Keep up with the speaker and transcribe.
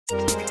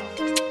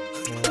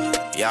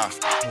Yeah.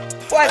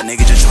 A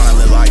nigga just tryna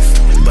live life,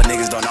 but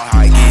niggas don't know how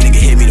I get.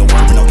 Nigga hit me to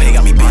work, but no pay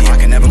got me big. I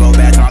can never go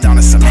back till I'm down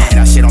to cement.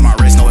 That shit on my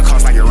wrist, know it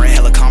costs like your rent.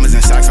 Hella commas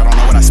and sacks, I don't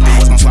know what I spend.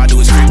 What's gon' slide to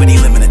his crib, but he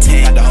live in a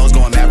tent. Got the hoes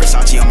going mad,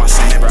 Versace on my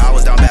cement, bro.